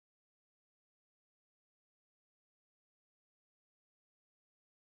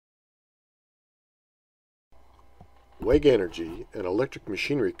WEG Energy, an electric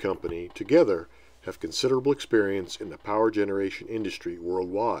machinery company, together have considerable experience in the power generation industry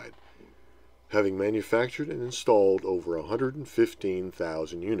worldwide, having manufactured and installed over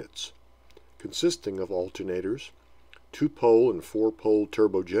 115,000 units, consisting of alternators, 2-pole and 4-pole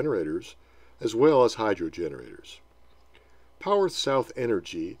turbo generators, as well as hydro generators. Power South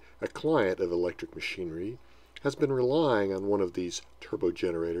Energy, a client of electric machinery, has been relying on one of these turbo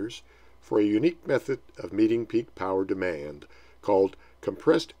generators for a unique method of meeting peak power demand called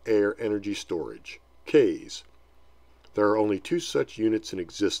compressed air energy storage, CAES. There are only 2 such units in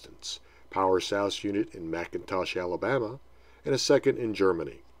existence, Power South's unit in McIntosh, Alabama, and a second in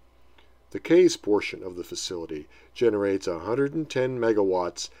Germany. The CAES portion of the facility generates 110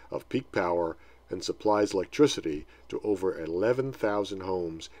 megawatts of peak power and supplies electricity to over 11,000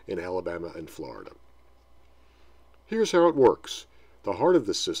 homes in Alabama and Florida. Here's how it works. The heart of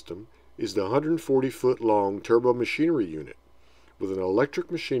the system is the 140-foot-long turbo machinery unit with an electric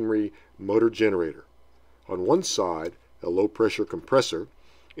machinery motor generator. On one side, a low-pressure compressor,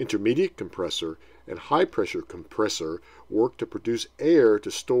 intermediate compressor, and high-pressure compressor work to produce air to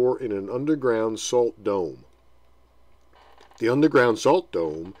store in an underground salt dome. The underground salt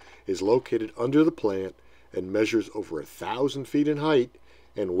dome is located under the plant and measures over 1,000 feet in height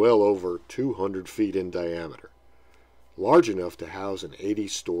and well over 200 feet in diameter, large enough to house an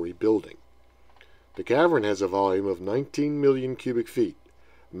 80-story building. The cavern has a volume of 19 million cubic feet,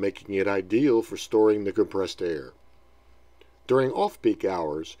 making it ideal for storing the compressed air. During off-peak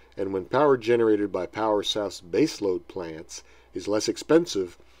hours, and when power generated by Power South's baseload plants is less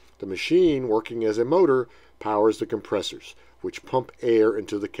expensive, the machine, working as a motor, powers the compressors, which pump air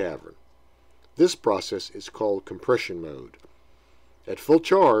into the cavern. This process is called compression mode. At full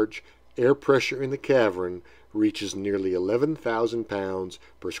charge, air pressure in the cavern reaches nearly 11,000 pounds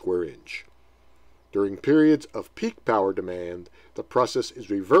per square inch. During periods of peak power demand, the process is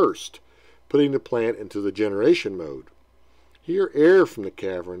reversed, putting the plant into the generation mode. Here, air from the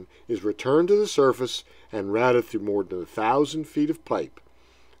cavern is returned to the surface and routed through more than 1,000 feet of pipe,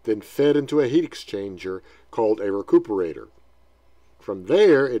 then fed into a heat exchanger called a recuperator. From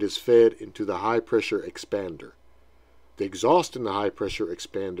there, it is fed into the high-pressure expander. The exhaust in the high-pressure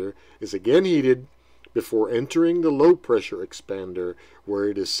expander is again heated before entering the low-pressure expander, where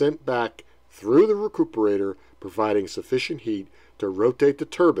it is sent back through the recuperator, providing sufficient heat to rotate the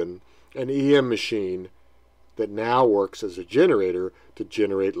turbine, an EM machine that now works as a generator to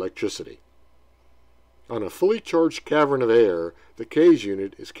generate electricity. On a fully charged cavern of air, the CAES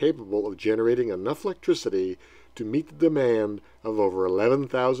unit is capable of generating enough electricity to meet the demand of over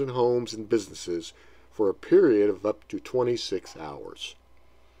 11,000 homes and businesses for a period of up to 26 hours.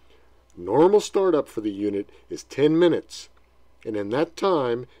 Normal startup for the unit is 10 minutes, and in that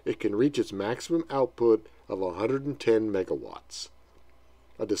time it can reach its maximum output of 110 megawatts.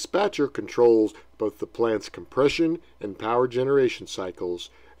 A dispatcher controls both the plant's compression and power generation cycles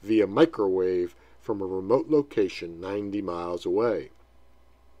via microwave from a remote location 90 miles away.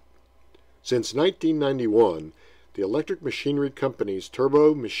 Since 1991, the electric machinery company's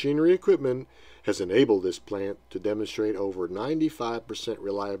turbo machinery equipment has enabled this plant to demonstrate over 95%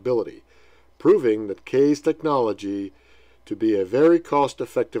 reliability, proving that CAES technology to be a very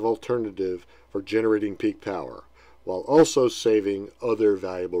cost-effective alternative for generating peak power, while also saving other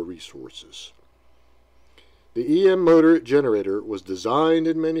valuable resources. The EM motor generator was designed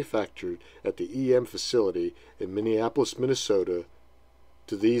and manufactured at the EM facility in Minneapolis, Minnesota,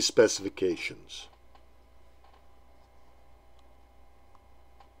 to these specifications.